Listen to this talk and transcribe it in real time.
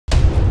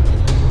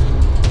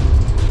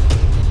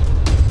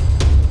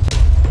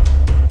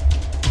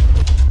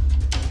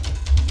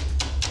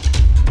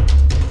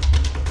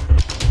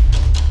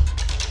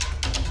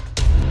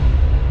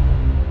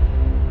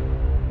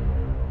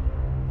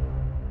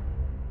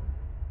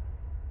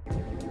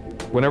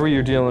Whenever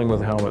you're dealing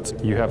with helmets,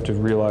 you have to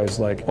realize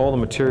like all the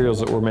materials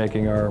that we're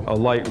making are a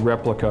light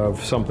replica of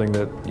something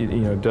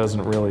that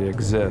doesn't really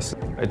exist.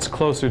 It's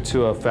closer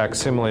to a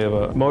facsimile of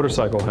a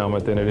motorcycle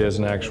helmet than it is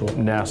an actual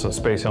NASA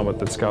space helmet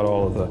that's got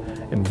all of the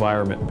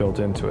environment built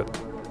into it.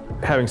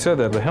 Having said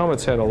that, the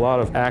helmets had a lot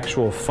of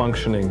actual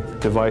functioning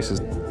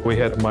devices. We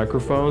had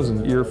microphones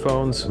and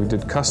earphones. We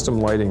did custom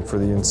lighting for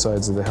the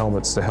insides of the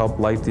helmets to help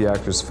light the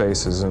actors'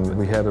 faces, and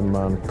we had them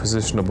on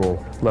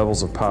positionable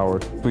levels of power.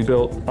 We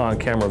built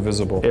on-camera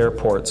visible air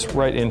ports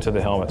right into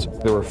the helmets.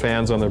 There were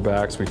fans on their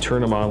backs. We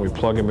turn them on, we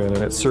plug them in,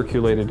 and it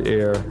circulated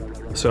air.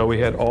 So we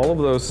had all of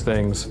those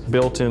things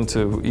built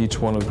into each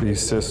one of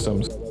these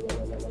systems.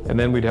 And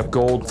then we'd have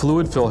gold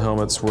fluid fill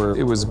helmets where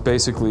it was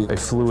basically a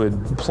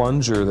fluid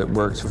plunger that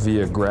worked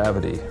via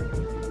gravity.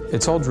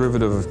 It's all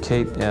derivative of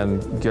Kate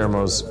and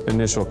Guillermo's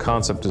initial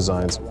concept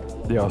designs.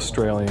 The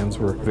Australians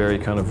were very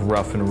kind of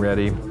rough and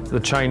ready. The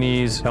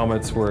Chinese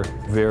helmets were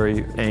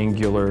very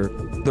angular.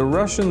 The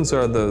Russians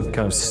are the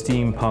kind of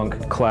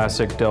steampunk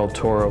classic Del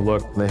Toro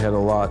look. They had a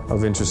lot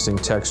of interesting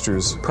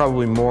textures,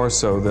 probably more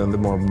so than the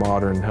more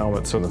modern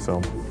helmets in the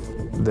film.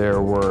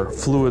 There were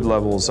fluid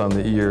levels on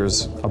the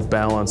ears, a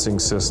balancing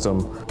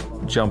system,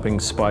 jumping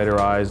spider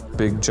eyes,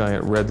 big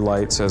giant red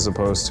lights as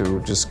opposed to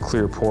just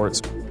clear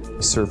ports.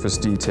 Surface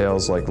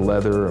details like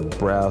leather and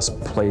brass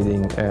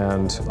plating,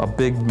 and a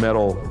big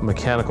metal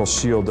mechanical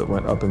shield that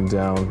went up and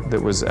down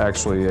that was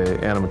actually an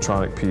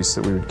animatronic piece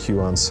that we would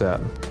cue on set.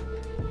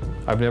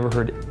 I've never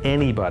heard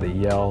anybody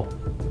yell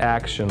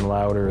action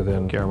louder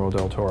than Guillermo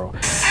del Toro.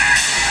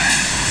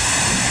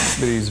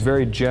 But he's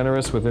very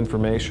generous with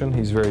information.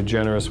 He's very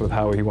generous with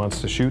how he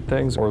wants to shoot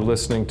things or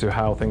listening to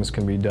how things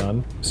can be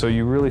done. So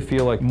you really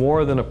feel like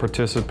more than a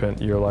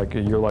participant, you're like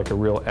a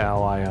real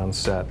ally on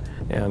set.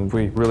 And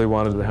we really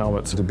wanted the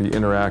helmets to be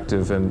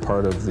interactive and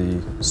part of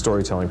the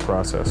storytelling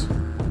process.